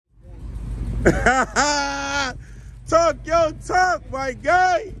Talk your talk, my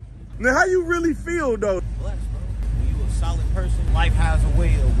guy. Now, how you really feel, though? Blessed, bro. When you a solid person, life has a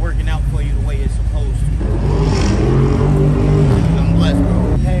way of working out for you the way it's supposed to. I'm blessed,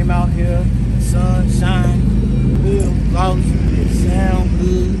 bro. Came out here, sunshine, real gloss, sound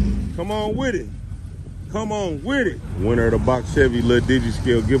good. Come on with it. Come on with it. Winner of the box Chevy little Digi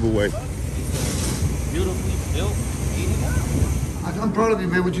scale giveaway. Beautifully built. I'm proud of you,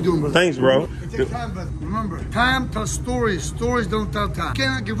 man. What you doing, brother? Thanks, bro. It takes time, brother. Remember, time tells stories. Stories don't tell time. You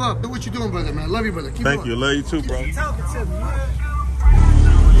cannot give up. Do what you doing, brother, man. Love you, brother. Keep Thank going. you. Love you too, bro. Keep talking to me, man.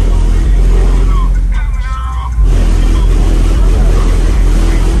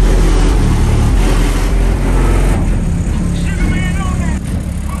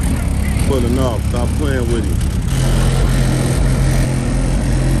 Pulling off. Stop playing with him.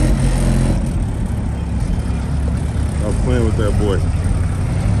 Stop playing with that boy.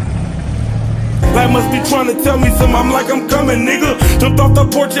 Like must be trying to tell me something. I'm like, I'm coming, nigga. Jumped off the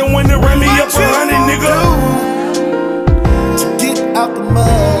porch and when it ran me up 100, nigga. To get out the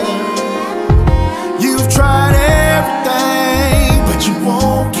mud, you've tried everything, but you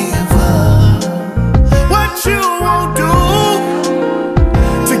won't give up. What you won't do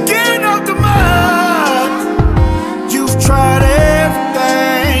to get out the mud, you've tried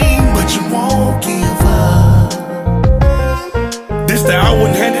everything, but you won't give up. This that I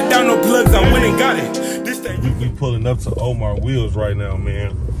wouldn't hand it down, no plugs, I went and got it. This that you We pulling up to Omar Wheels right now,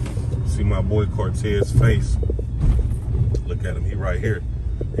 man. See my boy Cortez's face. Look at him, he right here.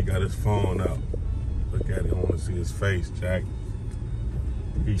 He got his phone out. Look at him, I want to see his face, Jack.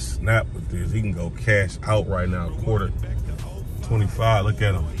 He snapped with this. He can go cash out right now, quarter 25. Look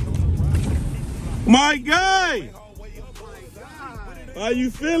at him. My guy! How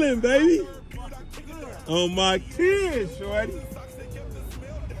you feeling, baby? On my kids, shorty.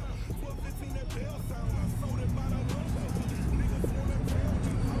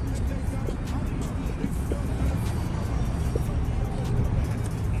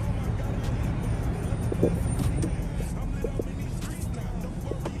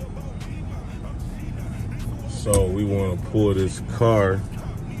 So we want to pull this car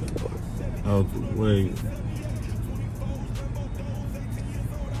out the way.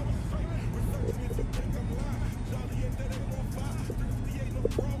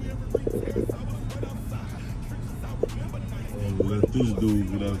 Let this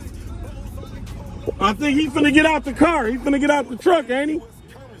dude get out. I think he's finna get out the car. He's finna get out the truck, ain't he?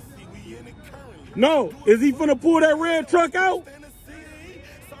 No, is he finna pull that red truck out?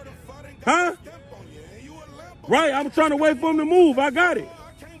 Huh? Right, I'm trying to wait for him to move. I got it.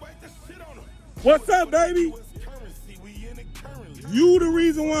 What's up, baby? You the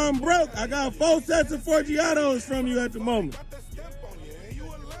reason why I'm broke. I got 4 sets of Forgiatos from you at the moment.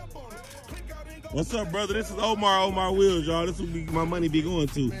 What's up, brother? This is Omar Wheels, y'all. This will be my money be going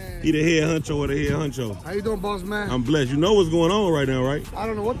to. Man. He the head honcho or the head honcho. How you doing, boss man? I'm blessed. You know what's going on right now, right? I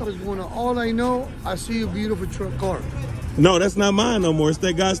don't know what is going on. All I know, I see a beautiful truck car. No, that's not mine no more. It's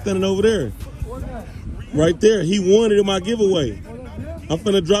that guy standing over there. What's that? Right there. He won it in my giveaway. I'm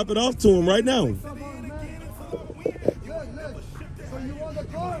finna drop it off to him right now. Look. So you want the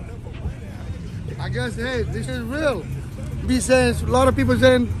car? I guess, hey, this is real. Be saying, a lot of people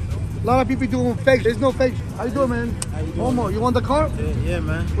saying, a lot of people doing fake. There's no fake. How you doing, man? How you doing? Homo, you want the car? Yeah,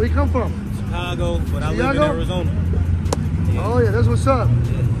 man. Where you come from? Chicago, but I live in Arizona. Yeah. Oh, yeah, that's what's up.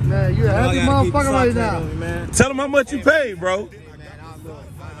 Yeah. Man, you're a happy motherfucker right now. Man. Tell him how much you paid, bro.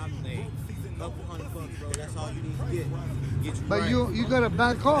 But you got a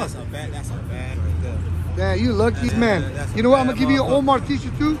bad car. That's a bad right there. Yeah, you lucky man. You know what? I'm gonna give you an Omar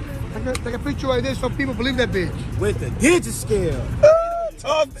t-shirt too. Take a picture right there so people believe that bitch. With the Digi scale.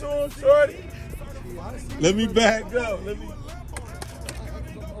 Talk to him, shorty. Let me back up. Let me.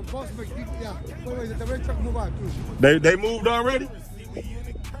 Yeah. Wait, the red truck move out too. They moved already?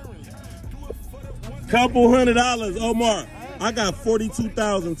 Couple $100, Omar. I got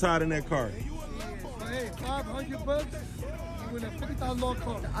 42,000 tied in that car. Hey, $500, you win a $50,000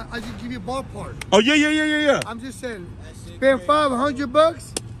 car. I just give you a ballpark. Oh yeah. I'm just saying, spend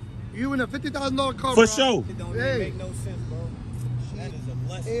 $500, you win a $50,000 car. For sure. It don't make no sense, bro. That is a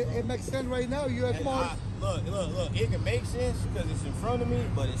blessing. It makes sense right now. You're at Mars. Look. It can make sense because it's in front of me,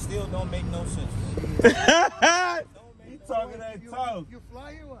 but it still don't make no sense. You talking that talk. You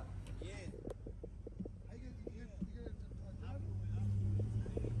fly or what? Yeah.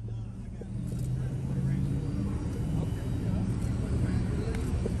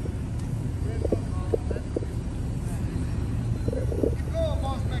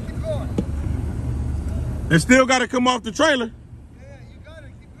 It still got to come off the trailer. Yeah, you got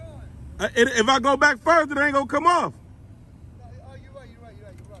it. Keep going. If I go back further, it ain't gonna come off. Oh, you're right.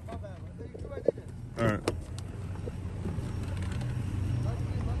 My bad, bro. You're right there. All right.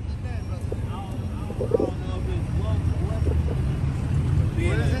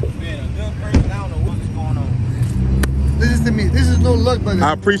 Listen to me. This is no luck, brother.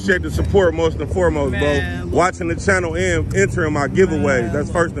 I appreciate the support most and foremost, Man, bro. Watching the channel and entering my giveaways. Man, That's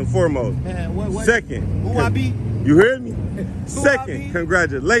first and foremost. Man, what, Second. Who I be? You hear me? I Second, be?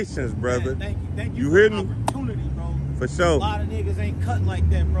 congratulations, brother. Man, thank you You for hear the me? opportunity, bro. For A sure. lot of niggas ain't cut like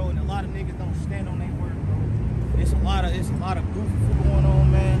that, bro, and a lot of niggas don't stand on their word, bro. It's a lot of goofy shit going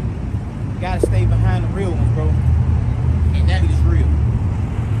on, man. You gotta stay behind the real ones, bro. And that is real.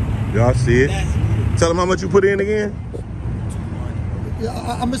 Y'all see it? That's real. Tell them how much you put in again.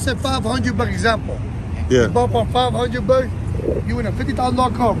 Yeah, I'm gonna say $500 example. Yeah. You bought for $500, you in a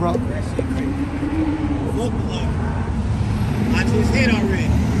 $50,000 car, bro. That shit crazy. Look, I just hit already.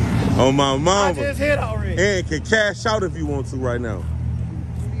 Oh my I mama. just hit already. And can cash out if you want to right now.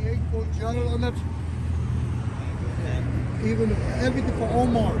 28 for John on that. Even everything for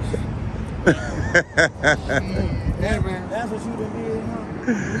Omar's. Yeah, man. That's what you done did,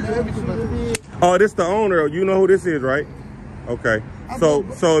 huh? Everything, brother. Oh, this the owner. You know who this is, right? Okay. So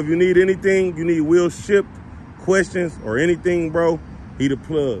if you need anything, you need wheels shipped, questions, or anything, bro, he the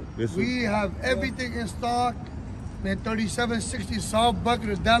plug. We have everything in stock. Man, 3760 South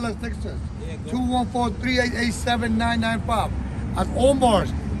Buckner, Dallas, Texas. 214-388-7995. At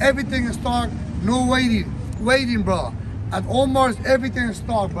Omar's, everything in stock. No waiting, bro. At Omar's, everything in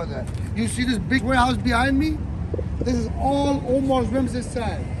stock, brother. You see this big warehouse behind me? This is all Omar's rims this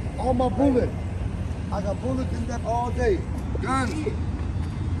side. All my bullets. I got bullets in that all day. Guns. You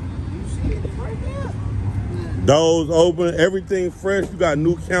see it right there. Doors open, everything fresh. You got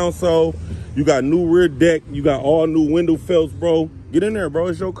new console, you got new rear deck, you got all new window felts, bro. Get in there, bro.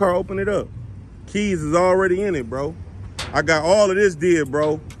 It's your car. Open it up. Keys is already in it, bro. I got all of this did,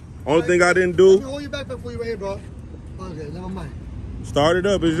 bro. Only thing I didn't Let me do, hold you back before you right here, bro. Okay, never mind. start it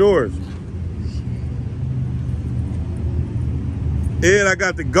up. It's yours. And I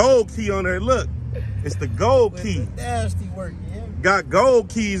got the gold key on there. Look, it's the gold key. With the nasty work, yeah. Got gold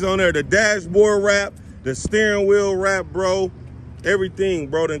keys on there. The dashboard wrap, the steering wheel wrap, bro. Everything,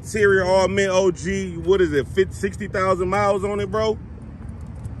 bro. The interior all mint OG. What is it? 60,000 miles on it, bro.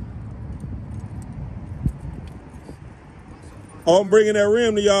 Oh, I'm bringing that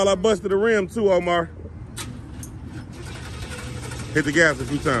rim to y'all. I busted the rim too, Omar. Hit the gas a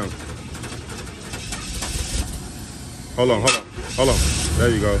few times. Hold on. There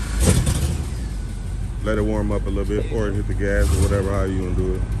you go. Let it warm up a little bit, or hit the gas, or whatever, how you gonna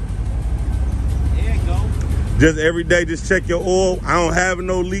do it. There you go. Just every day, just check your oil. I don't have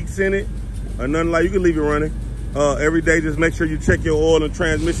no leaks in it or nothing like. You can leave it running. Every day, just make sure you check your oil and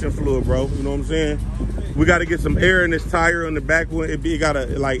transmission fluid, bro. You know what I'm saying? We got to get some air in this tire on the back one. It gotta,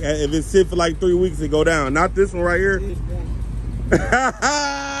 like, if it sit for like 3 weeks, it go down. Not this one right here.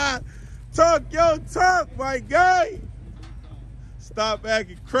 Talk your talk, my guy. Stop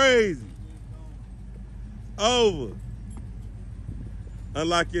acting crazy. Over.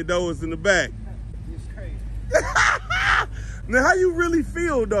 Unlock your doors in the back. It's crazy. Now, how you really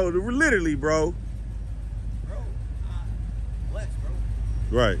feel, though? Literally, bro. Bro, blessed, bro.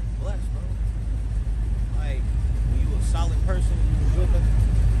 Right. Blessed, bro. Like, when you a solid person, you good,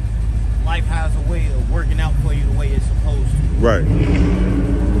 life has a way of working out for you the way it's supposed to. Right.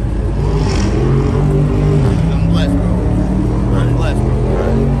 I'm blessed, bro. I'm blessed, bro.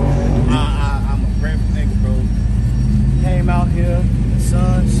 I'm a grateful nigga, bro. Came out here,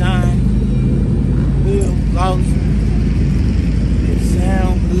 sun shine, feel lost, it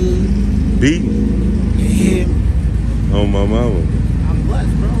sound good. Beating. You hear me? Oh, my mama. I'm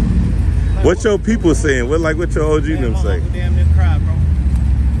blessed, bro. Like, What your people saying? What your OG man, them my say? uncle damn near cried, bro.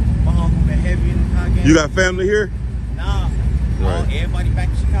 My uncle been heavy in the car game. You got family here? Nah. Right. Everybody back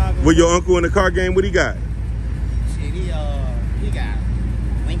in Chicago. With your uncle in the car game, what he got? Shit, he got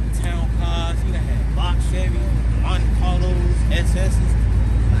Lincoln Town cars. He done had box Chevy, Monte Carlos, SS's,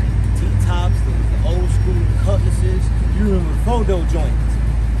 like T-tops, the old school Cutlasses. You remember photo joints?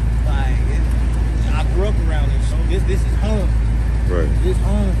 Like, I grew up around this, so this is home. Right. This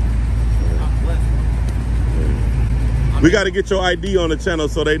home. I'm blessed. We got to get your ID on the channel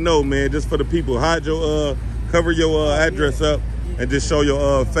so they know, man. Just for the people, hide your cover your address up and just show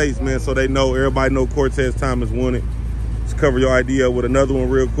your face, man, so they know. Everybody know Cortez Thomas won it. Just cover your ID up with another one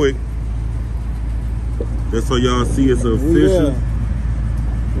real quick, just so y'all see it's official.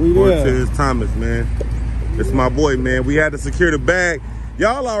 Cortez Thomas, man. It's my boy, man. We had to secure the bag.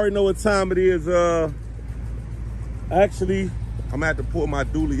 Y'all already know what time it is. Actually, I'm gonna have to pull my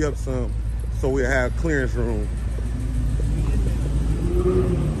dually up some so we'll have clearance room.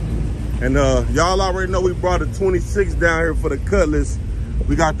 And y'all already know we brought a 26 down here for the Cutlass.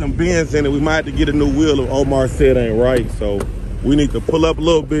 We got them bends in it. We might have to get a new wheel if Omar said ain't right. So we need to pull up a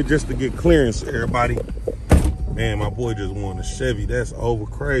little bit just to get clearance, everybody. Man, my boy just won a Chevy. That's over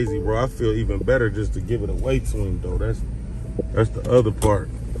crazy, bro. I feel even better just to give it away to him, though. That's the other part.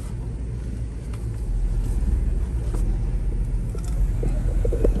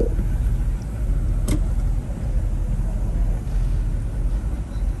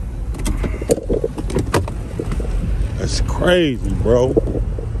 That's crazy, bro.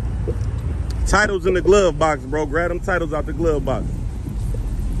 Titles in the glove box, bro. Grab them titles out the glove box.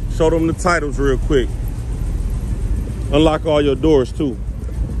 Show them the titles real quick. Unlock all your doors, too.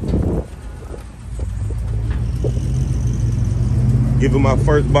 Giving my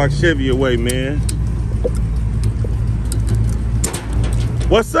first box Chevy away, man.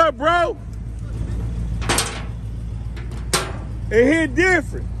 What's up, bro? It hit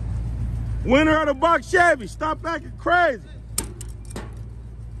different. Winner of the box Chevy. Stop acting crazy.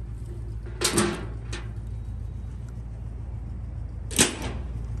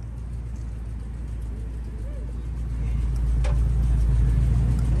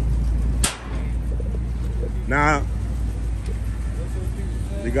 Now,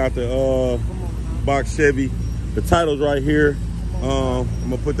 they got the box Chevy. The title's right here. I'm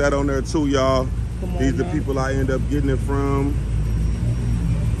gonna put that on there too, y'all. These are the people I end up getting it from.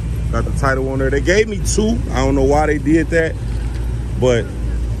 Got the title on there. They gave me two. I don't know why they did that, but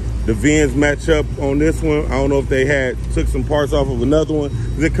the VINs match up on this one. I don't know if they took some parts off of another one.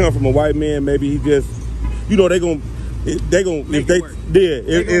 They come from a white man. Maybe he just, you know,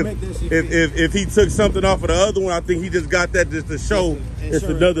 if he took something off of the other one, I think he just got that just to show it's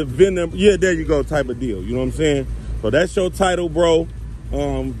another VIN number. Yeah, there you go, type of deal. You know what I'm saying? So that's your title, bro.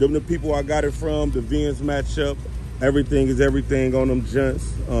 Them the people I got it from. The VINs match up. Everything is everything on them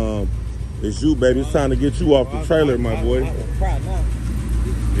junts. It's you, baby. It's time to get you off the trailer, my boy.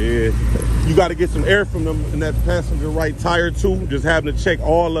 Yeah. You got to get some air from them in that passenger right tire, too. Just having to check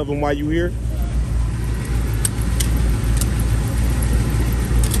all of them while you here.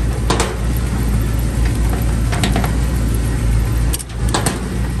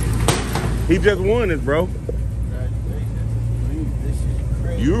 He just won this, bro.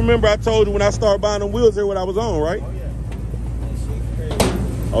 You remember I told you when I started buying them wheels here what I was on, right? Oh, yeah. That shit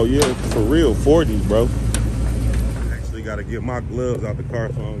crazy. Oh, yeah, for real. 40s, bro. I actually got to get my gloves out the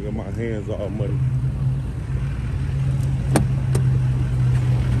car so I don't get my hands all muddy.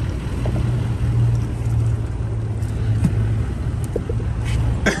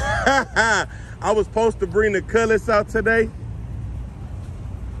 I was supposed to bring the Cutlass out today.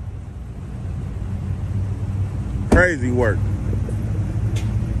 Crazy work.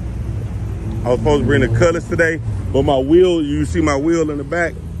 I was supposed to bring the Cutlass today, but my wheel, you see my wheel in the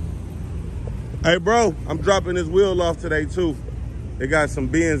back. Hey, bro, I'm dropping this wheel off today, too. It got some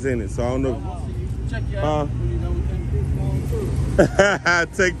bends in it, so I don't know. Check you out.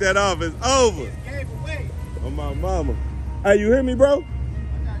 Take that off. It's over. On my mama. Hey, you hear me, bro?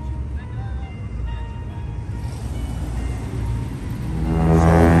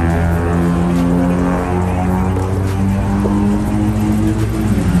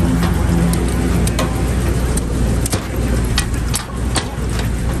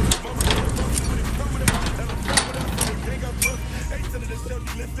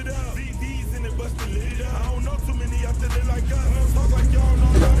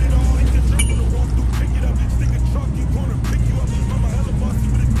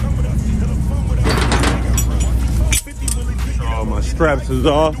 Straps is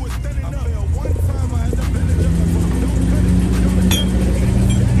off.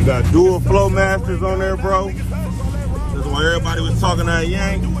 You got dual flow masters on there, bro. That's why everybody was talking that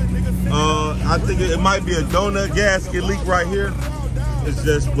yank. I think it might be a donut gasket leak right here. It's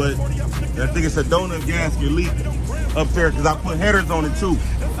just, but I think it's a donut gasket leak up there because I put headers on it too.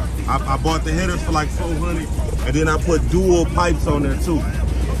 I bought the headers for like $400, and then I put dual pipes on there too.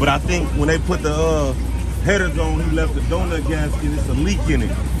 But I think when they put the headers on, he left the donut gasket. It's a leak in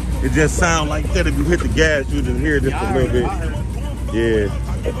it. It just sounds like that. If you hit the gas, you just hear it just a little bit. Yeah.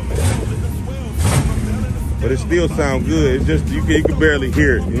 But it still sounds good. It's just you can barely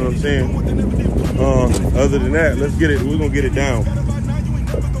hear it. You know what I'm saying? Other than that, let's get it. We're gonna get it down.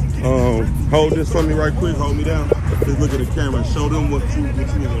 Hold this for me right quick. Hold me down. Just look at the camera and show them what you want to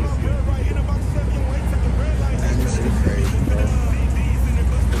see. This shit crazy, bro.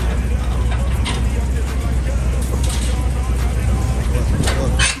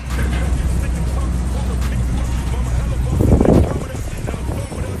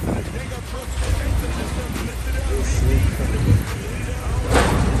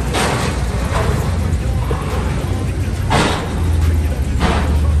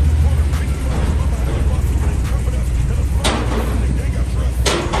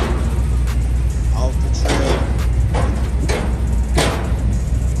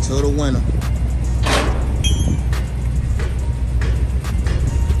 winner.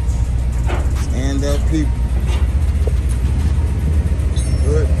 Stand up people.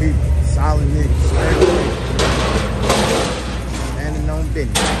 Good people. Solid niggas. Standing on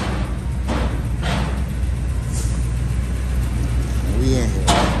business. And we in here.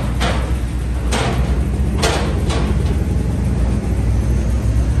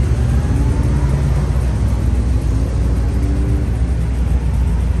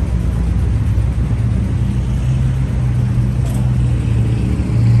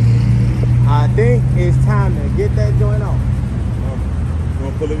 I think it's time to get that joint off. You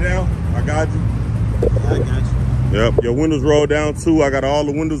wanna pull it down? I got you. Yeah, I got you. Yep, your windows rolled down too. I got all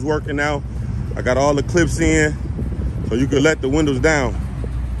the windows working now. I got all the clips in, so you can let the windows down.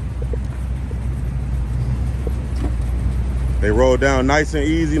 They roll down nice and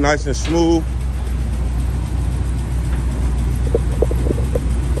easy, nice and smooth.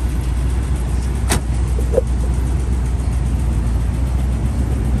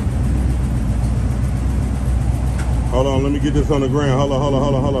 Hold on, let me get this on the ground. Hold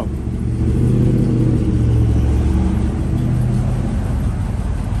on.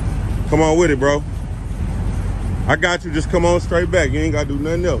 Come on with it, bro. I got you. Just come on straight back. You ain't got to do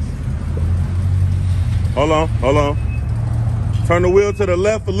nothing else. Hold on. Turn the wheel to the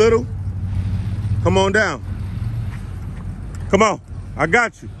left a little. Come on down. Come on. I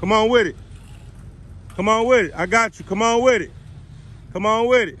got you. Come on with it. Come on with it. I got you. Come on with it. Come on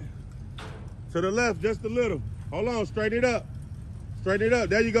with it. To the left just a little. Hold on. Straighten it up. Straighten it up.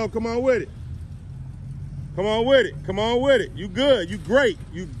 There you go. Come on with it. Come on with it. Come on with it. You good. You great.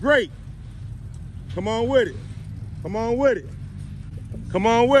 You great. Come on with it. Come on with it. Come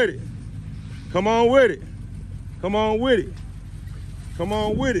on with it. Come on with it. Come on with it. Come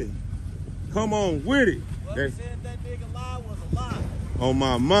on with it. Come on with it. Whoever said that nigga lie was a lie. On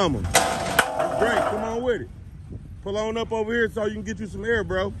my mama. You great. Come on with it. Pull on up over here so you can get you some air,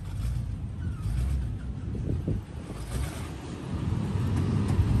 bro.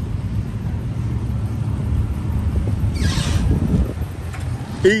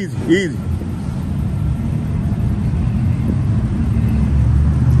 Easy.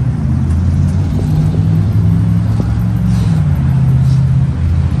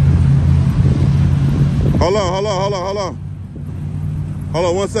 Hold on. Hold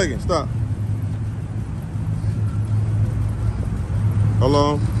on 1 second, stop. Hold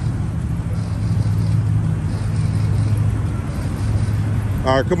on.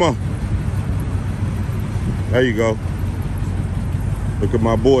 All right, come on. There you go. Look at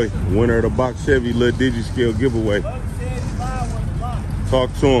my boy, winner of the box Chevy little Digi scale giveaway.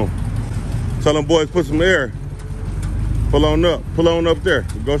 Talk to him. Tell them boys put some air. Pull on up there.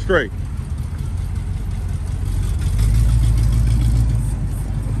 Go straight.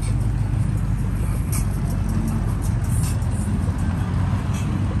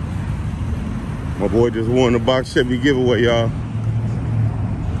 My boy just won the box Chevy giveaway, y'all.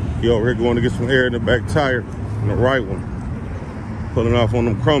 He over here going to get some air in the back tire, on the right one. Pulling off on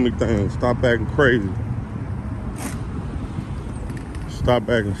them chromy things. Stop acting crazy. Stop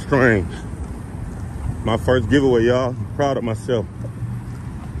acting strange. My first giveaway, y'all. Proud of myself.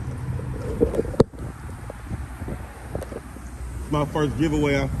 My first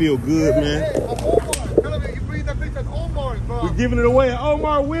giveaway, I feel good, man. We're giving it away at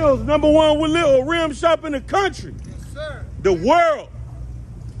Omar Wheels, #1 with little rim shop in the country. Yes, sir. The world.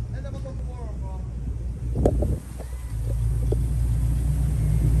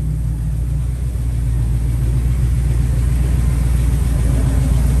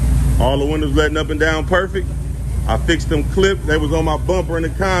 All the windows letting up and down perfect. I fixed them clips. They was on my bumper in the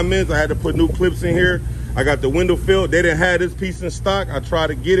comments. I had to put new clips in here. I got the window filled. They didn't have this piece in stock. I tried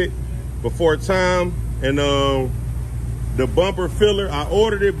to get it before time. And the bumper filler, I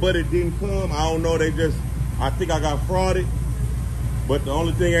ordered it, but it didn't come. I don't know, I think I got frauded. But the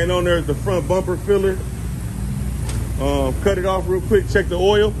only thing ain't on there is the front bumper filler. Cut it off real quick, check the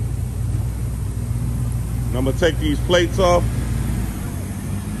oil. And I'm gonna take these plates off.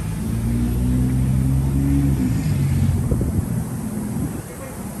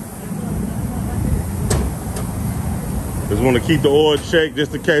 Just want to keep the oil checked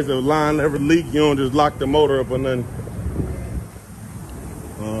just in case the line ever leak. You don't just lock the motor up or nothing.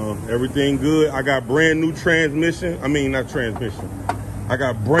 Everything good. I got brand new transmission. I mean, not transmission. I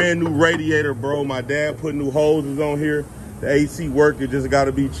got brand new radiator, bro. My dad put new hoses on here. The AC work, it just got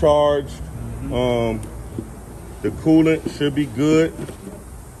to be charged. The coolant should be good.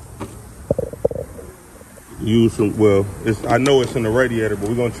 Use some, well, I know it's in the radiator, but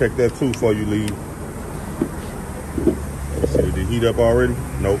we're going to check that too before you leave. Let's see, did it heat up already?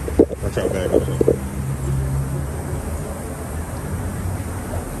 Nope. Watch out, bag up there.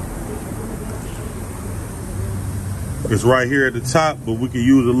 It's right here at the top, but we can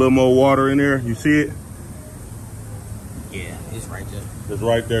use a little more water in there. You see it? Yeah, it's right there. It's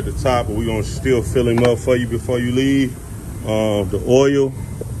right there at the top, but we're gonna still fill him up for you before you leave. The oil,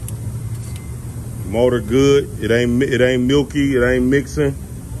 motor good. It ain't milky. It ain't mixing.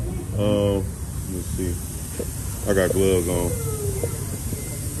 Let me see. I got gloves on.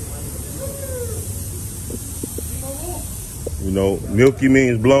 You know, milky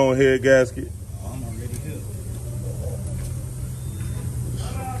means blown head gasket. I'm already here.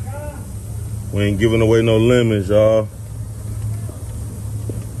 We ain't giving away no lemons, y'all.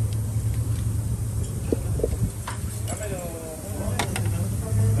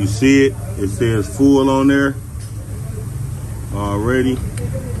 You see it? It says full on there already.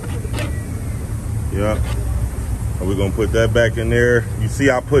 Yeah. And we're gonna put that back in there. You see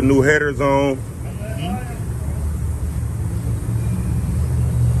I put new headers on.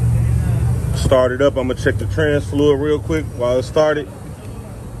 Start it up. I'm gonna check the trans fluid real quick while it started.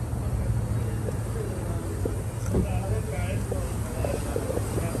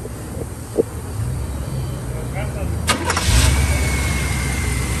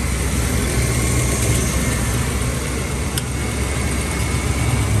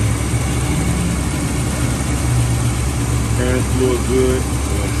 Trans fluid good.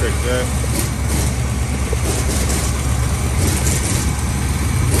 We're gonna check that.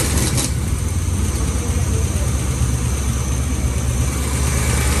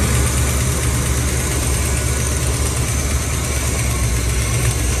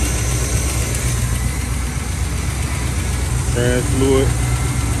 Trans fluid.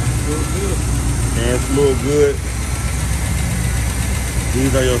 Trans fluid good.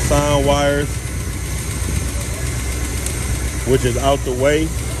 These are your sound wires, which is out the way.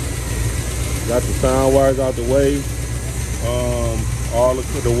 Got the sound wires out the way. All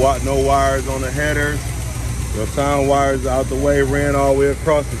the no wires on the headers. Your sound wires out the way, ran all the way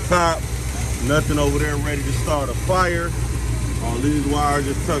across the top. Nothing over there ready to start a fire. All these wires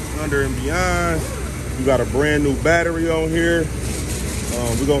just tucked under and beyond. You got a brand new battery on here.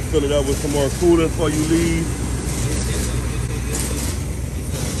 We're gonna fill it up with some more coolant before you leave.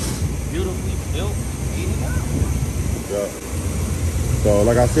 Beautifully built. Yeah. So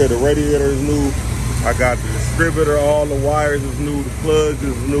like I said, the radiator is new. I got the distributor, all the wires is new, the plugs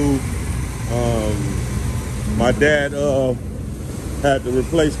is new. My dad had to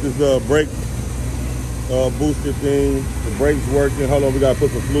replace this brake booster thing. The brake's working. Hold on, we gotta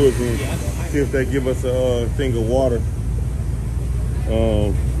put some fluids in. See if they give us a thing of water.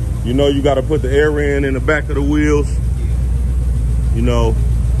 You know, you gotta put the air in the back of the wheels. You know,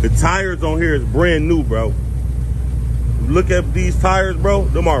 the tires on here is brand new, bro. Look at these tires, bro.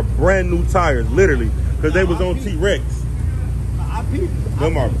 Them are brand new tires, literally, because they was on T-Rex.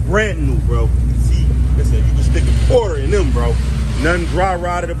 Them are brand new, bro. See, listen, you can stick a quarter in them, bro. Nothing dry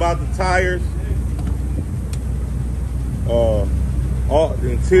rotted about the tires. All the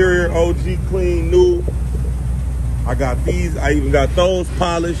interior, OG clean, new. I got these. I even got those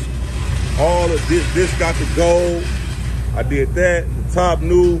polished. All of this got the gold. I did that. The top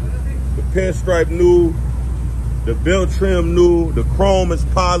new. The pinstripe new. The belt trim new. The chrome is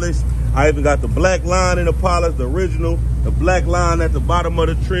polished. I even got the black line in the polish, the original. The black line at the bottom of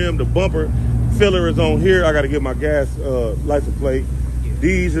the trim. The bumper filler is on here. I got to get my gas license plate.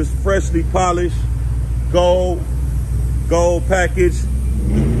 These is freshly polished. Gold package.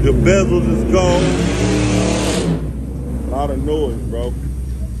 The bezels is gold. A lot of noise, bro.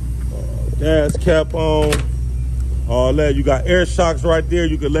 Gas cap on. All that. You got air shocks right there.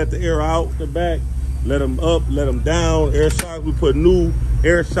 You can let the air out the back. Let them up, let them down. Air shocks, we put new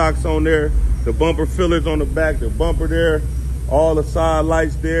air shocks on there. The bumper fillers on the back, the bumper there. All the side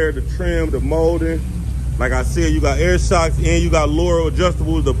lights there, the trim, the molding. Like I said, you got air shocks and you got lower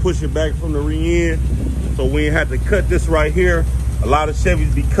adjustables to push it back from the rear end. So we ain't had to cut this right here. A lot of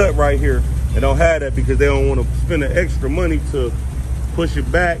Chevys be cut right here and don't have that because they don't want to spend the extra money to push it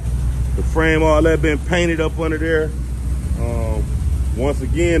back. The frame, all that been painted up under there. Once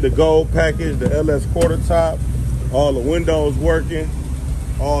again, the gold package, the LS quarter top, all the windows working,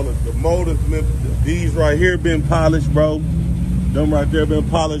 all of the motors, these right here been polished, bro. Them right there been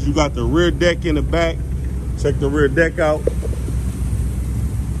polished. You got the rear deck in the back. Check the rear deck out.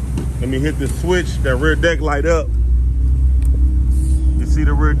 Let me hit the switch. That rear deck light up. You see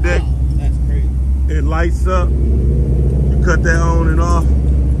the rear deck? Wow, that's crazy. It lights up. You cut that on and off.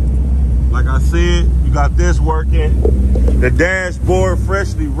 Like I said, you got this working. The dashboard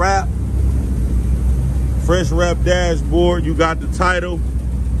freshly wrapped. Fresh wrapped dashboard. You got the title.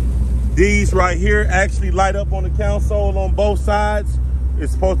 These right here actually light up on the console on both sides.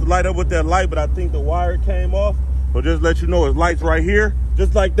 It's supposed to light up with that light, but I think the wire came off. So just let you know, it's lights right here,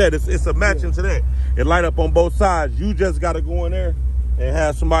 just like that. It's a matching to that. It light up on both sides. You just got to go in there and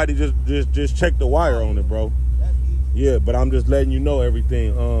have somebody just check the wire on it, bro. Yeah, but I'm just letting you know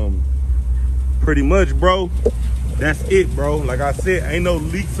everything. Pretty much, bro. That's it, bro. Like I said, ain't no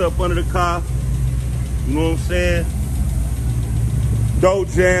leaks up under the car. You know what I'm saying? Door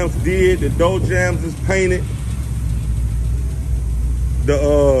jams did. The door jams is painted.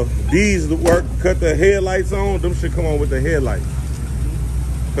 These work. Cut the headlights on. Them should come on with the headlights.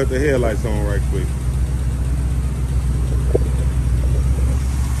 Cut the headlights on right quick.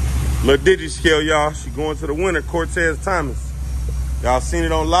 Little Digi scale, y'all. She going to the winner, Cortez Thomas. Y'all seen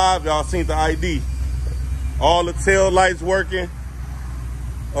it on live. Y'all seen the ID. All the tail lights working.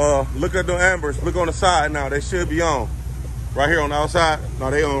 Look at the ambers. Look on the side now. They should be on. Right here on the outside.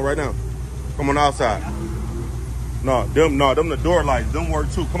 No, they on right now. Come on the outside. No, them the door lights. Them work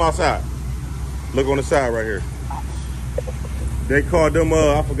too. Come outside. Look on the side right here. They called them,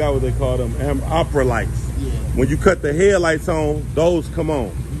 I forgot what they called them, opera lights. Yeah. When you cut the headlights on, those come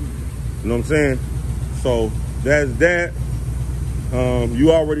on. You know what I'm saying? So that's that.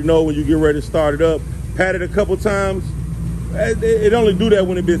 You already know when you get ready to start it up. Pat it a couple times. It only do that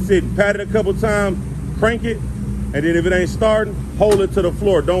when it been sitting. Pat it a couple times, crank it, and then if it ain't starting, hold it to the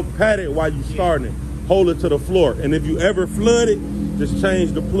floor. Don't pat it while you starting it. Hold it to the floor. And if you ever flood it, just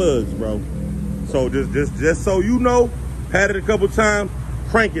change the plugs, bro. So just so you know, pat it a couple times,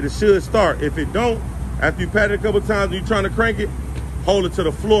 crank it. It should start. If it don't, after you pat it a couple times and you trying to crank it, hold it to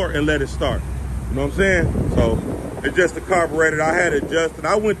the floor and let it start. You know what I'm saying? So it's just the carburetor. I had it adjusted.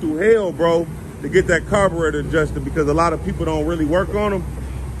 I went through hell, bro, to get that carburetor adjusted because a lot of people don't really work on them.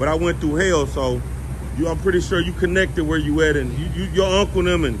 But I went through hell, so I'm pretty sure you connected where you at, and your uncle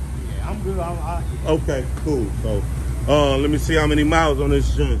them and. Yeah, I'm good. Okay, cool. So let me see how many miles on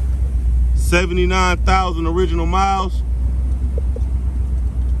this joint. 79,000 original miles.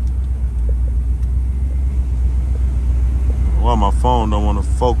 Well, my phone don't want to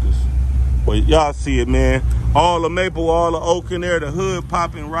focus. But y'all see it, man. All the maple, all the oak in there, the hood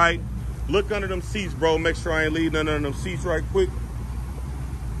popping right. Look under them seats, bro. Make sure I ain't leaving none of them seats right quick.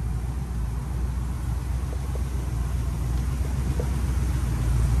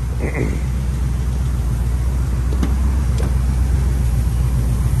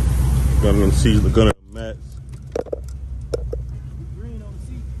 Gun them seats, look under the mats. Green on the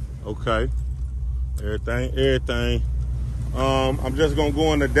seat. Okay. Everything. I'm just gonna go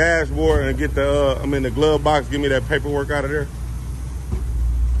on the dashboard and get the I'm in the glove box. Give me that paperwork out of there.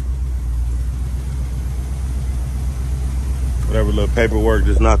 Whatever little paperwork,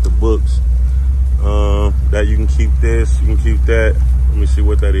 just not the books. That you can keep this, you can keep that. Let me see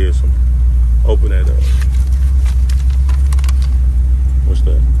what that is. Open that up. What's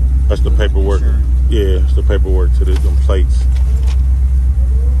that? That's the paperwork. Yeah, it's the paperwork to them plates.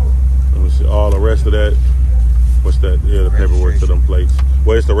 Let me see all the rest of that. What's that? Yeah, the paperwork to them plates.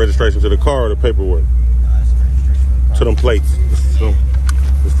 Well, it's the registration to the car or the paperwork? No, it's the registration to them plates.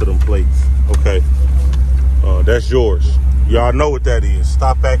 It's to them plates. Okay. That's yours. Y'all know what that is.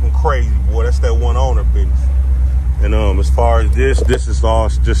 Stop acting crazy, boy. That's that one owner business. And as far as this is all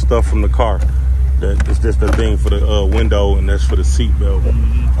just stuff from the car. It's just the thing for the window, and that's for the seat belt.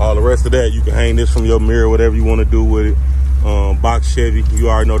 All the rest of that, you can hang this from your mirror, whatever you want to do with it. Box Chevy, you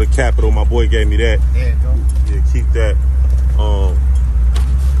already know the Capital. My boy gave me that. Yeah, go. Yeah, keep that.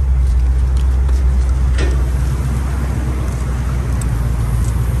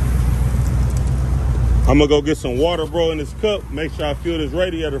 I'm gonna go get some water, bro, in this cup. Make sure I fill this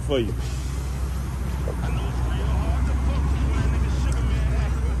radiator for you.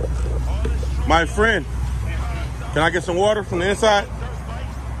 My friend, can I get some water from the inside?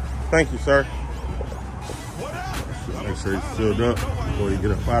 Thank you, sir. Make sure it's filled up before you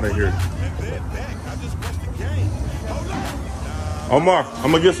get up out of here. Omar,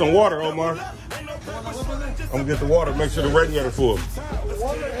 I'm gonna get some water, Omar. I'm gonna get the water, make sure the radiator full.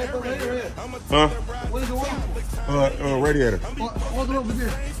 Huh? What is the water? Radiator. All the way over there.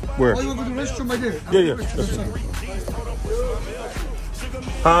 Where? Oh, you go to the restroom right there. Yeah.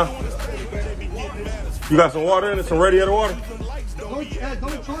 Huh? You got some water in it? Some radiator water? Don't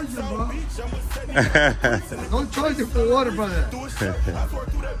charge him, bro. Don't charge him for water, brother.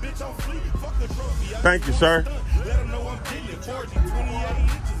 Thank you, sir.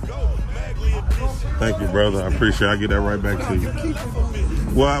 Thank you, brother. I appreciate it. I'll get that right back to you.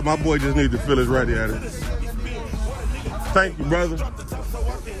 Well, my boy just needs to fill his radiator. Thank you, brother. My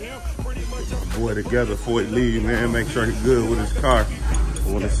boy together before he leave, man. Make sure he's good with his car.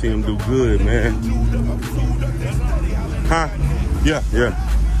 I want to see him do good, man. Huh? Yeah, yeah.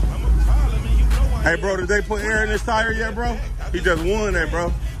 Hey, bro, did they put air in his tire yet, bro? He just won that, bro.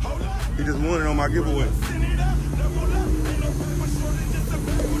 He just won it on my giveaway.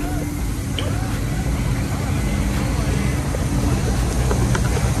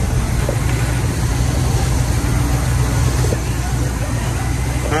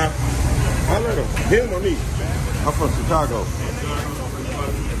 Huh? I let him or me? I'm from Chicago.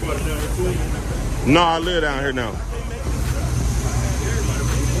 No, I live down here now.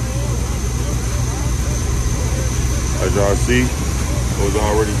 As y'all see, it was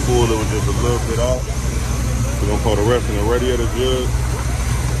already full. It was just a little bit off. We're gonna pour the rest in the radiator jug.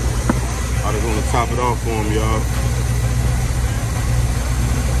 I just want to top it off for him, y'all.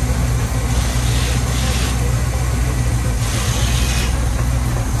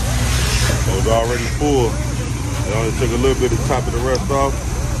 It was already full. It only took a little bit to top the rest off.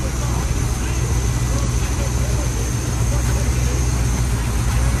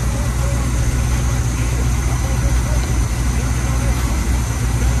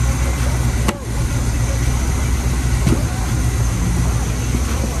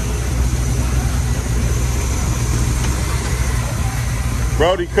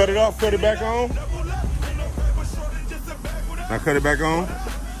 Brody, cut it off, cut it back on. Now cut it back on.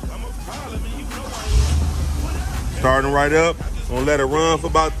 Starting right up. Gonna let it run for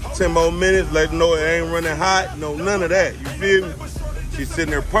about 10 more minutes. Let it know it ain't running hot. No, none of that. You feel me? She's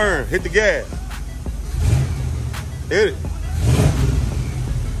sitting there purring. Hit the gas. Hit it.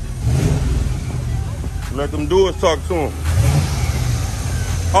 Let them doers talk to him.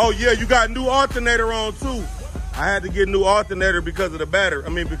 Oh yeah, you got new alternator on too. I had to get a new alternator because of the battery. I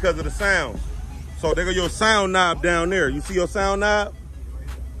mean, because of the sound. So there go your sound knob down there. You see your sound knob?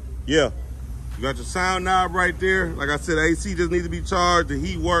 Yeah. You got your sound knob right there. Like I said, the AC just needs to be charged. The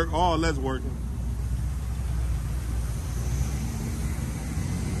heat work, all that's working.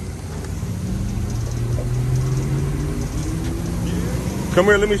 Come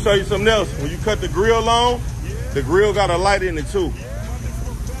here, let me show you something else. When you cut the grill on, the grill got a light in it too.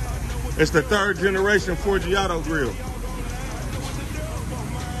 It's the 3rd generation Forgiato grill.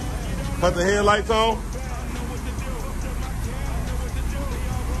 Cut the headlights on.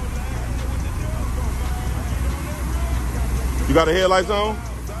 You got the headlights on?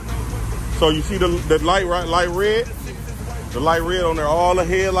 So you see the light, right? Light red? The light red on there. All the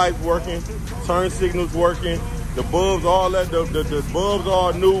headlights working. Turn signals working. The bulbs, all that. The bulbs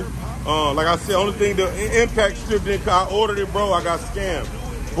are new. Like I said, only thing, the impact strip didn't, I ordered it, bro. I got scammed.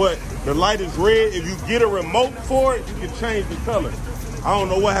 But the light is red. If you get a remote for it, you can change the color. I don't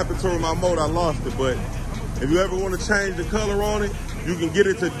know what happened to my remote. I lost it. But if you ever want to change the color on it, you can get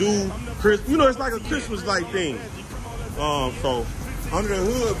it to do Christmas. You know, it's like a Christmas light thing. So under the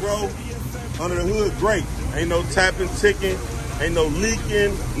hood, bro, under the hood, great. Ain't no tapping, ticking, ain't no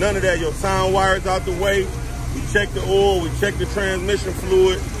leaking, none of that. Your sound wire's out the way. We check the oil, we check the transmission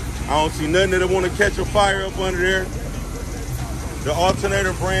fluid. I don't see nothing that want to catch a fire up under there. The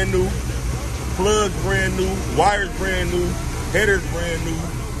alternator brand new, plugs brand new, wires brand new, headers brand new,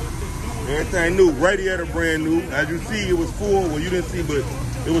 everything new. Radiator brand new. As you see, it was full. Well, you didn't see, but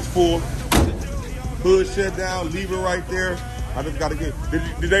it was full. Hood shut down, leave it right there. I just gotta get.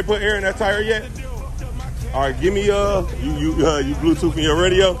 Did they put air in that tire yet? All right, give me you Bluetooth in your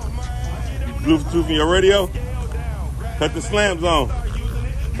radio. Bluetooth in your radio. Cut the slams on.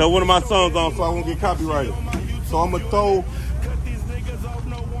 Cut one of my songs on so I won't get copyrighted. So I'm gonna throw.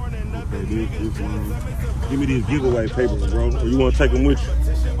 Okay, this one. Give me these giveaway papers, bro. Or you want to take them with you?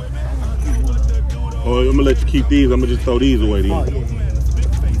 Or I'm gonna let you keep these. I'm gonna just throw these away. These.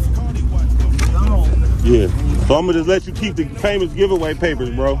 Yeah. So I'm gonna just let you keep the famous giveaway papers,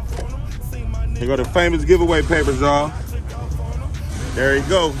 bro. Here go the famous giveaway papers, y'all. There you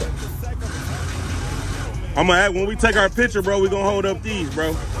go. I'm gonna add, when we take our picture, bro, we gonna hold up these, bro.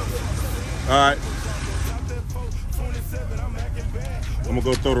 All right. I'm gonna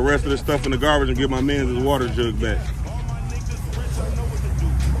go throw the rest of this stuff in the garbage and get my man his water jug back.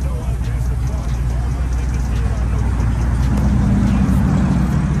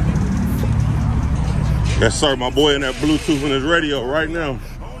 Yes, sir. My boy in that Bluetooth in his radio right now.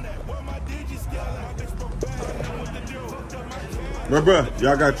 Bruh,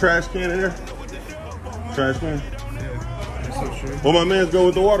 y'all got trash can in there? Trash can? What's up, sure? Well, my man's go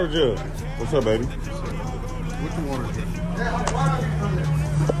with the water jug. What's up, baby? With the water jug.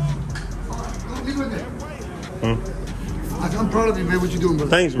 Huh? I'm proud of you, man. What you doing,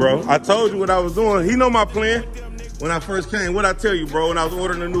 brother? Thanks, bro. I told you what I was doing. He know my plan. When I first came, what'd I tell you, bro, when I was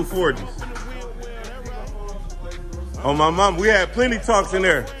ordering the new 4Gs? On my mom, we had plenty talks in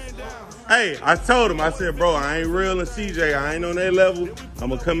there. Hey, I told him, I said, bro, I ain't real in CJ. I ain't on that level. I'm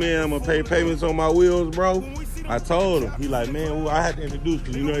gonna come in, I'm gonna pay payments on my wheels, bro. I told him. He like, man, well, I had to introduce,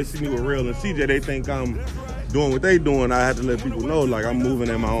 because you know they see me with real and CJ. They think I'm doing what they doing. I had to let people know, like, I'm moving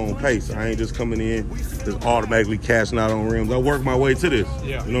at my own pace. I ain't just coming in, just automatically cashing out on rims. I work my way to this.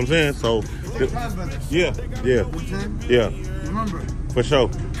 Yeah. You know what I'm saying? So, yeah. Remember. For sure.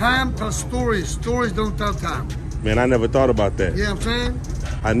 Time tells stories. Stories don't tell time. Man, I never thought about that. You know what I'm saying?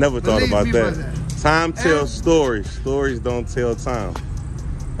 I never thought about that. Brother. Time tells stories. Stories don't tell time.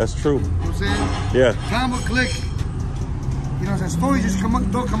 That's true. You know what I'm saying? Yeah. Time will click. You know what I'm saying? Stories just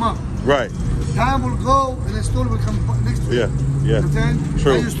don't come up. Right. Time will go and the story will come next to it. Yeah. You know what I'm saying?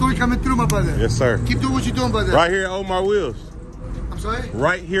 True. And your story coming through, my brother. Yes, sir. Keep doing what you're doing, brother. Right here at Omar Wheels. I'm sorry?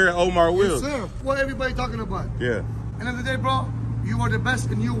 Right here at Omar Wheels. Yes, sir. What everybody talking about? Yeah. End of the day, bro, you are the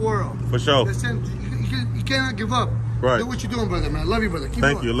best in your world. For sure. Listen, you cannot give up. Right. Do what you're doing, brother, man. Love you, brother. Keep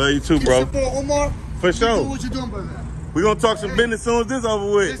Thank going. you. Love you too, bro. Keep support Omar. For sure. Do what you're doing, brother. We're going to talk some business as soon as this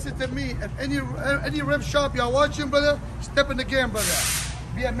over with. Listen to me. If any rep shop y'all watching, brother, step in the game, brother.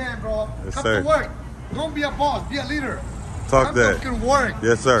 Be a man, bro. Yes, Come sir. to work. Don't be a boss. Be a leader. Talk Come that. to fucking work.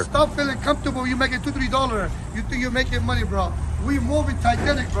 Yes, sir. Stop feeling comfortable. You're making $2, $3. You think you're making money, bro. We moving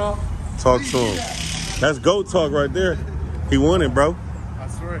Titanic, bro. Talk Please to do him. that. That's GOAT talk right there. He won it, bro. I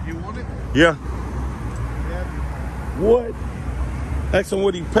swear, he won it. Yeah. What? Ask him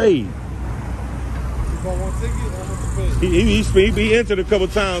what he paid. For one ticket, how much you paid? He entered a couple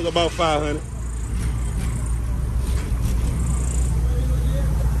times, about 500.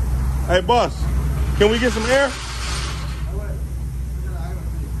 Hey, boss, can we get some air?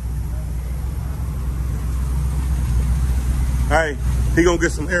 Hey, he gonna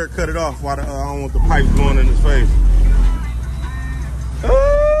get some air, cut it off while I don't want the pipes going in his face.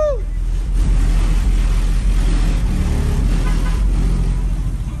 Ooh.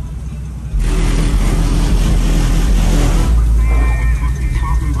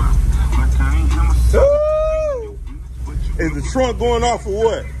 Ooh. Is the trunk going off or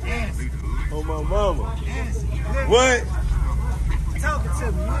what? Yes. Oh my mama. Yes. What? Talking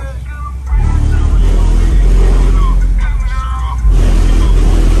to me.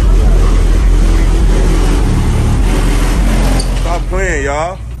 Stop playing,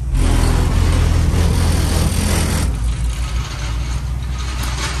 y'all.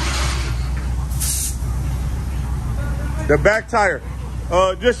 The back tire.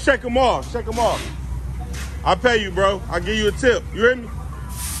 Just check them off. Check them off. I'll pay you, bro. I'll give you a tip. You hear me?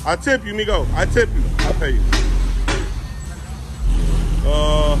 I tip you, Migo. I tip you. I'll pay you.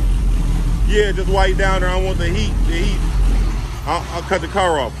 Yeah, just while you down there, I don't want the heat. The heat. I'll cut the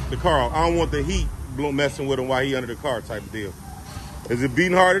car off. I don't want the heat messing with him while he under the car type of deal. Is it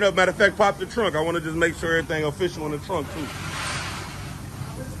beating hard enough? Matter of fact, pop the trunk. I want to just make sure everything official in the trunk too.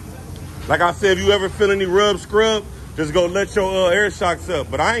 Like I said, if you ever feel any rub scrub, just go let your air shocks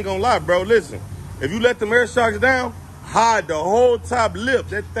up. But I ain't gonna lie, bro. Listen, if you let them air shocks down, hide the whole top lip.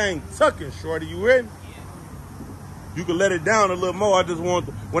 That thing tucking, shorty. You ready? You can let it down a little more. I just want,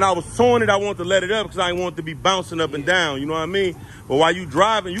 when I was towing it, I want to let it up because I didn't want it to be bouncing up and down. You know what I mean? But while you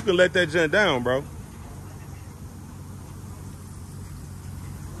driving, you can let that junk down, bro.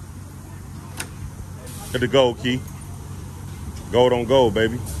 Hit the gold key. Gold on gold,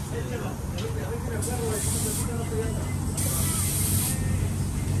 baby.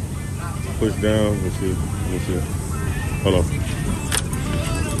 Push down. Let's see. Let's see. Hold on.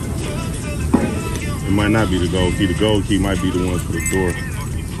 It might not be the gold key. The gold key might be the one for the door.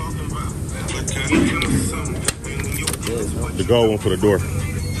 The gold one for the door.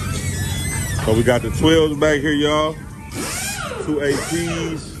 So we got the 12s back here, y'all. 2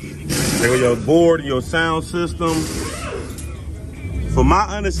 APs. They got your board, your sound system. For my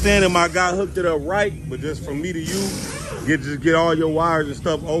understanding, my guy hooked it up right, but just from me to you, just get all your wires and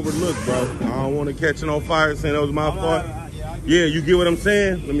stuff overlooked, bro. I don't want to catch it on fire saying that was my fault. Yeah, you get what I'm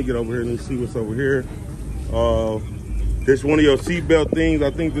saying? Let me get over here. Let me see what's over here. This one of your seatbelt things.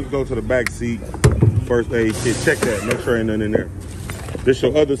 I think this goes to the back seat. First aid kit. Check that. Make sure ain't nothing in there. This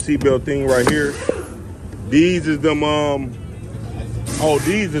your other seatbelt thing right here. These is them,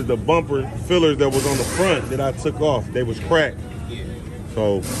 these is the bumper fillers that was on the front that I took off. They was cracked.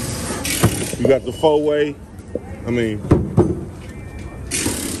 So you got the 4-way. I mean,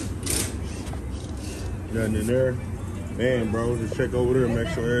 nothing in there. Man, bro, just check over there, make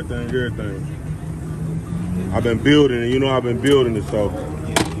sure everything. I've been building it, you know I've been building it, so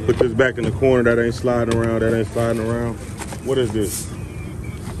put this back in the corner. That ain't sliding around, What is this?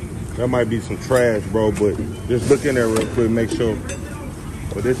 That might be some trash, bro, but just look in there real quick, make sure.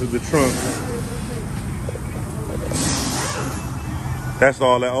 But this is the trunk. That's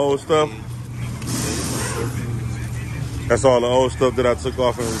all that old stuff? That's all the old stuff that I took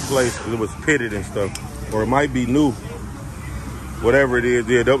off and replaced. It was pitted and stuff. Or it might be new. Whatever it is,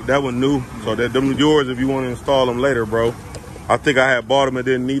 yeah, that one new. So them yours if you want to install them later, bro. I think I had bought them and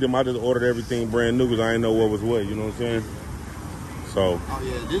didn't need them. I just ordered everything brand new because I didn't know what was what, you know what I'm saying? So. Oh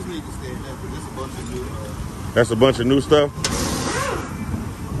yeah, this needs to stay in there because it's a bunch of new. That's a bunch of new stuff?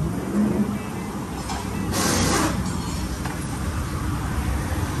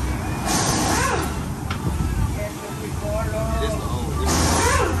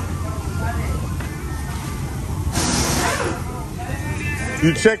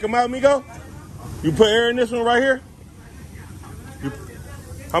 You check them out, Migo? You put air in this one right here?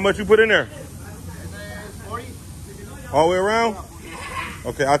 How much you put in there? 40. All the way around?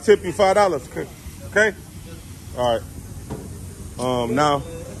 Okay, I'll tip you $5. Okay? All right. Now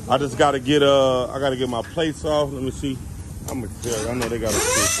I just gotta get I gotta get my plates off. Let me see. I'm gonna tell you, I know they got a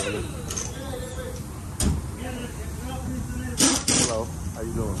switch on it. Hello, how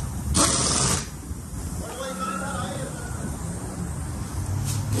you doing?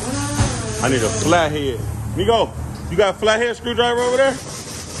 I need a flathead. Migo, you got a flathead screwdriver over there?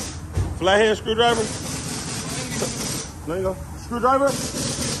 Flathead screwdriver? There you go. Screwdriver?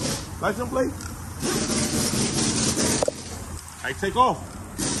 License plate? I take off.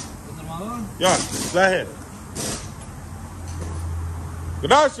 Yeah, flathead.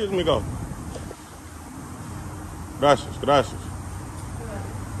 Gracias, Migo. Gracias, gracias.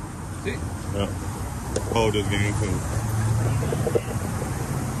 Sí. Yeah. Hold this game clean.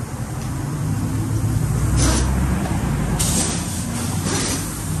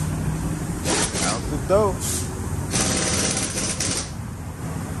 Dough.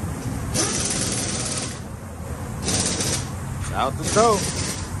 Out the dough.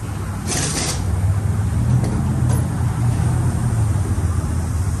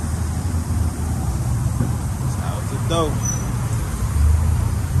 Out the dough.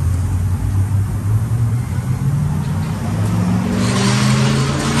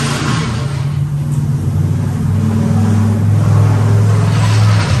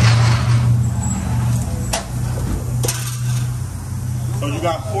 So you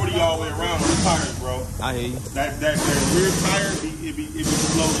got 40 all the way around on the tires, bro. I hear you. That rear tire, it be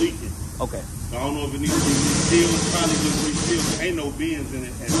slow leaking. Okay. So I don't know if it needs to be resealed. It's probably just resealed. Ain't no bends in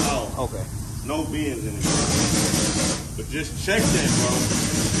it at all. Okay. No bends in it. But just check that, bro.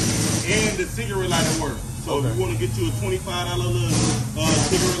 And the cigarette lighter works. So if you want to get you a $25 little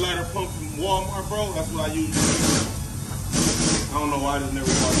cigarette lighter pump from Walmart, bro, that's what I use. I don't know why I just never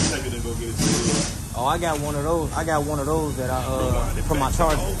thought to take it and go get it. Oh, I got one of those. I got one of those that I for my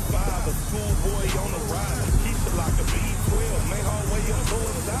charger.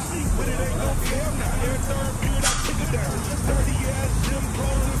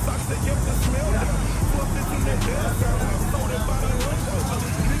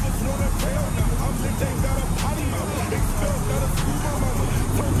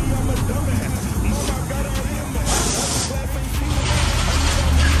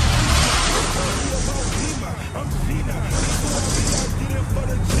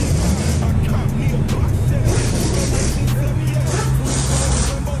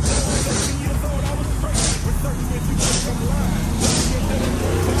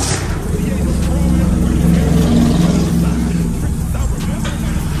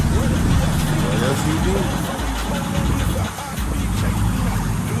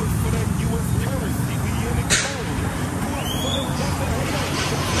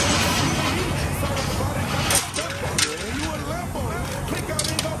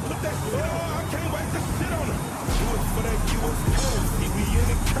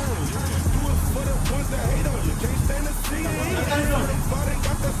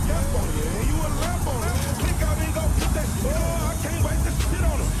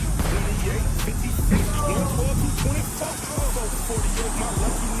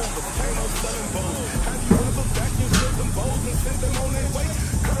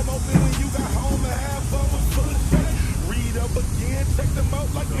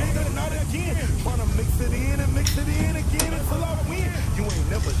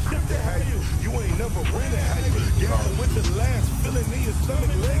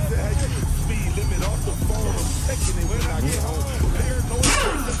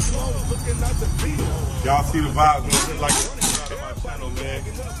 Y'all see the vibes on like my channel, man.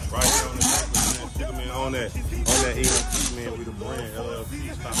 Right here on the necklace, man. Man, on that EMT, man, we the brand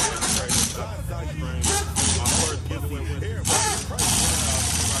LLC. Stop my first giveaway went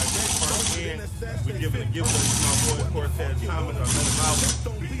we giving a giveaway to my boy Cortez Thomas. I met him out.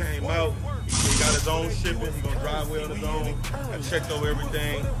 He came out. He got got his own shipping. He gonna drive way on his own. I checked over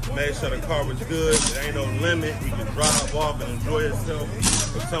everything, made sure the car was good. There ain't no limit. He can drive off and enjoy himself.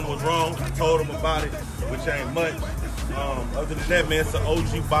 If something was wrong, I told him about it, which ain't much. Other than that, man, it's an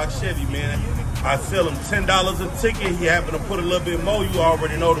OG box Chevy, man. I sell him $10 a ticket. He happened to put a little bit more. You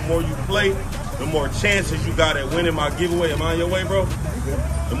already know the more you play, the more chances you got at winning my giveaway. Am I on your way, bro?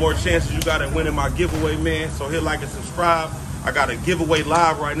 The more chances you got at winning my giveaway, man. So hit like and subscribe. I got a giveaway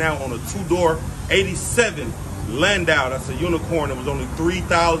live right now on a 2-door 87 Landau. That's a unicorn. There was only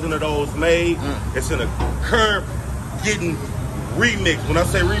 3,000 of those made. It's in a curb getting remix. When I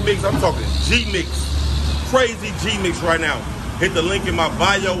say remix, I'm talking G-mix. Crazy G-mix right now. Hit the link in my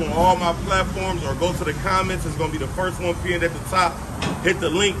bio on all my platforms or go to the comments. It's going to be the first one pinned at the top. Hit the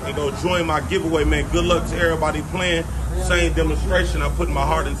link and go join my giveaway, man. Good luck to everybody playing. Same demonstration. I'm putting my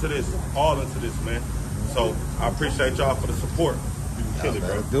heart into this, all into this, man. So I appreciate y'all for the support. You can kill it,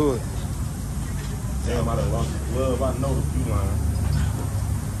 bro. Do it. Damn, I done lost the glove. I know the few lines.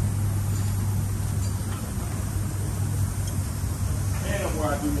 Damn, where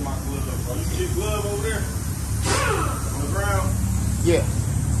I do with my glove, bro. You see the glove over there? On the ground? Yeah.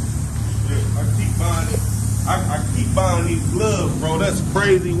 Yeah, I keep buying it. I keep buying these gloves, bro. That's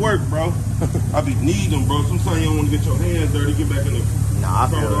crazy work, bro. I be needing them, bro. Sometimes you don't want to get your hands dirty. Get back in the Nah, I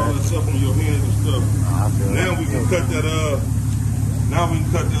feel all that stuff on your hands and stuff. Nah, I feel now we can cut that now we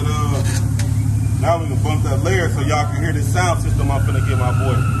can cut that now we can bump that layer so y'all can hear the sound system I'm finna get my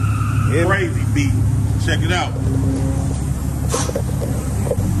boy. Yeah. Crazy beat. Check it out.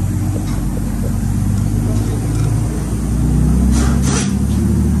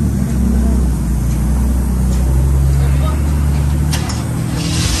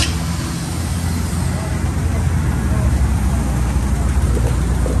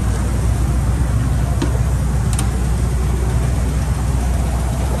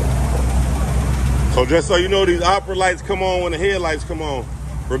 So just so you know, these opera lights come on when the headlights come on.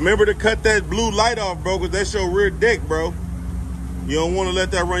 Remember to cut that blue light off, bro, because that's your rear deck, bro. You don't want to let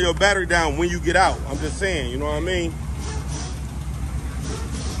that run your battery down when you get out. I'm just saying, you know what I mean?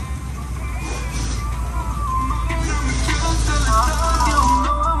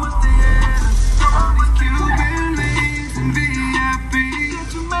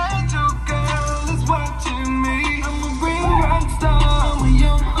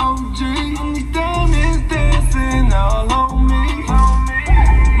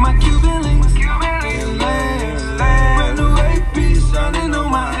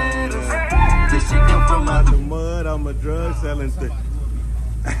 I'm a drug selling thing.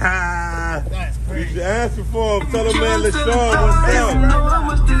 That's crazy. You should answer for him. Tell him, man, let's show him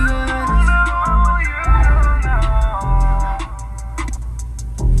what's up.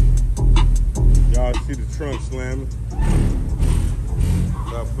 Y'all see the trunk slamming.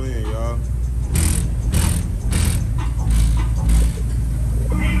 Stop playing, y'all.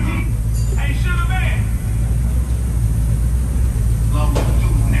 Hey, sugar man.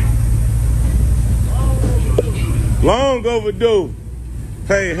 Long overdue.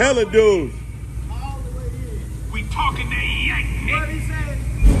 Pay hella dues. We talking that yank, nigga.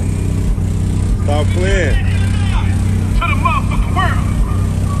 Stop playing. To the motherfucking world.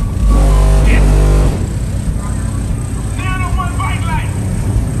 Yeah. 901 bike light.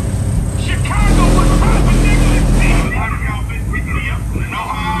 Chicago was poppin', nigga. Y'all been picking me up. Know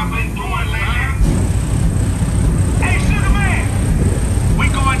how I've been doing lately. Hey, sugar man. We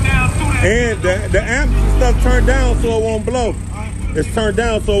going down through that. And the amp stuff turned down so it won't blow. It's turned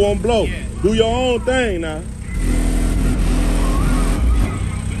down so it won't blow. Do your own thing now.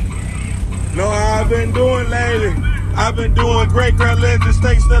 Know how I've been doing lately. I've been doing great, girl. Let the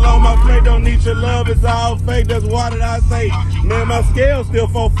steak still on my plate. Don't need your love, it's all fake. That's why did I say, man, my scale's still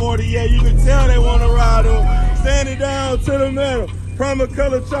 440. Yeah, you can tell they want to ride on. Sand it down to the metal. Primer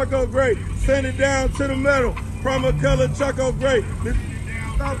color Choco Gray. Sand it down to the metal. Primer color Choco Gray.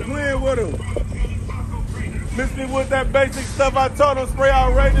 Stop playing with them. Miss me with that basic stuff. I told them spray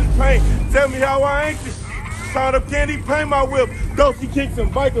outrageous paint. Tell me how I ain't this. Found up candy, paint my whip. Ghosty kicks and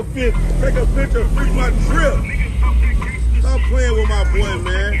biker fist. Take a picture, freak my trip. Stop playing with my boy,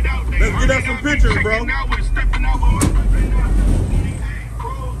 man. Let's get us some pictures, bro.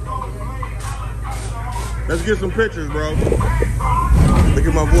 Let's get some pictures, bro. Look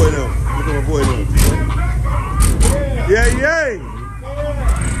at my boy now. Look at my boy now. Yeah, yeah.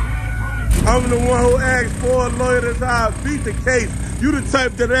 I'm the one who asked for a lawyer. That's how I beat the case. You the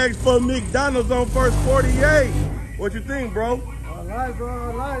type that asked for McDonald's on first 48. What you think, bro? I like, bro.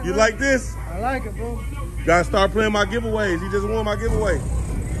 I like. You like this? I like it, bro. You gotta start playing my giveaways. He just won my giveaway.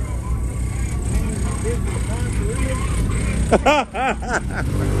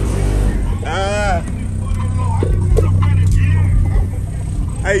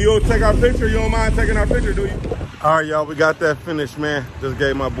 Hey, you'll take our picture? You don't mind taking our picture, do you? All right, y'all, we got that finished, man. Just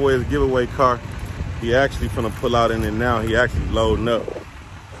gave my boy his giveaway car. He actually finna pull out in it now. He actually loading up.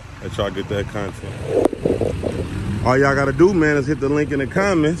 Let y'all get that content. All y'all gotta do, man, is hit the link in the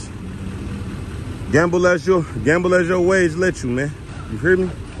comments. Gamble as your wage let you, man. You hear me?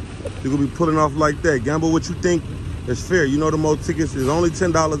 You're gonna be pulling off like that. Gamble what you think is fair. You know the more tickets is only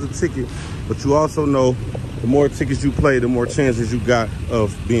 $10 a ticket, but you also know the more tickets you play, the more chances you got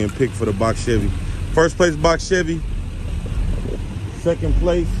of being picked for the box Chevy. First place box Chevy. Second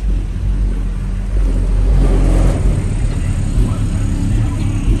place.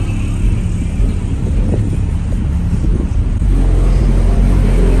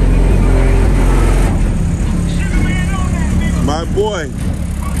 My boy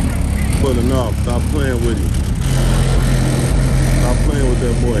pulling off. Stop playing with him. Stop playing with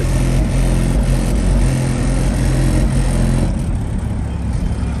that boy.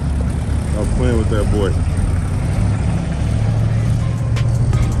 Stop playing with that boy.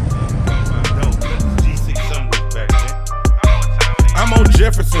 I'm on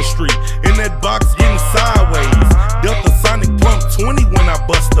Jefferson Street in that box getting sideways. Delta Sonic pump 20 when I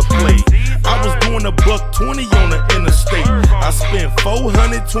bust the plate. I was doing $120 on the interstate. I spent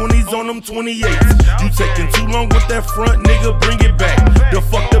 420s on them 28s. You taking too long with that front, nigga, bring it back. The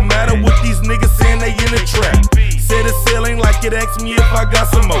fuck the matter with these niggas saying they in the trap? Said the sale ain't like it, ask me if I got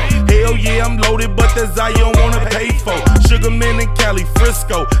some more. Hell yeah, I'm loaded, but that Zion wanna pay for. Sugarman in Cali,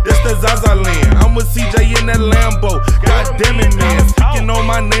 Frisco, that's the Zaza land. I'm with CJ in that Lambo. God damn it, man. Speaking on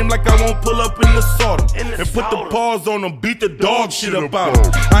my name like I won't pull up in the Sodom. And put the paws on them, beat the dog shit about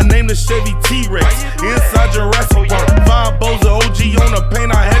them. I named the Chevy T-Rex, inside Jurassic Park. 5 bows of OG on the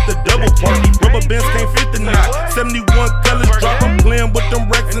paint, I had to double park. Rubber bands can't fit the knot. 71 colors drop, I'm playing with them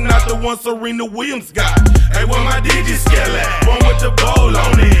racks and not the one Serena Williams got. Hey, where my Digi scale at? One with the bowl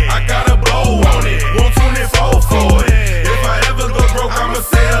on it. I got a bow on it. 124 for it. If I ever go broke, I'ma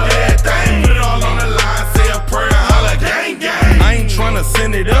sell everything. Put it all on the line, say a prayer, holla, gang, gang. I ain't tryna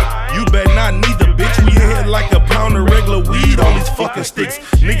send it up. You bet not neither, bitch. We in here like a pound of regular weed on these fucking sticks.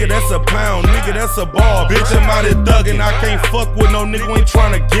 Nigga, that's a pound. Nigga, that's a ball. Bitch, I'm out here thuggin'. I can't fuck with no nigga who ain't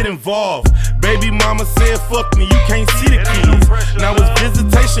tryna get involved. Baby mama said fuck me, you can't see the kids. Now it's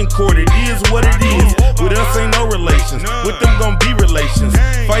visitation court, it is what it is. With us ain't no relations, with them gon' be relations.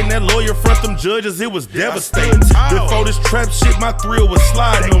 Fighting that lawyer front them judges, it was devastating. Before this trap shit, my thrill was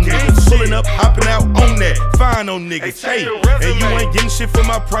sliding on niggas. Pulling up, hopping out on that, fine on niggas. Hey, and you ain't getting shit for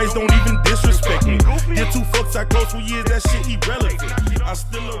my price, don't even disrespect me. Get 2 fucks out close for years, that shit irrelevant. I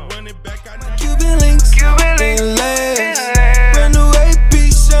still a running back, I know. Cuban links, and legs. Brand new AP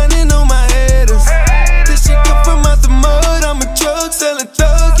shining on my headers. This shit come from out the mud. I'm a drug selling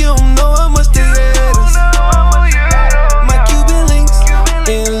thug. You don't know how much they hate us. My Cuban links,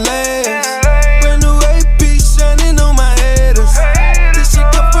 and legs. Brand new AP shining on my headers. This shit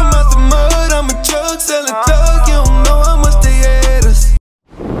come from out the mud. I'm a drug selling thug. You don't know how much they hate us.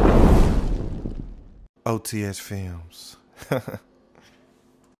 OTS Films.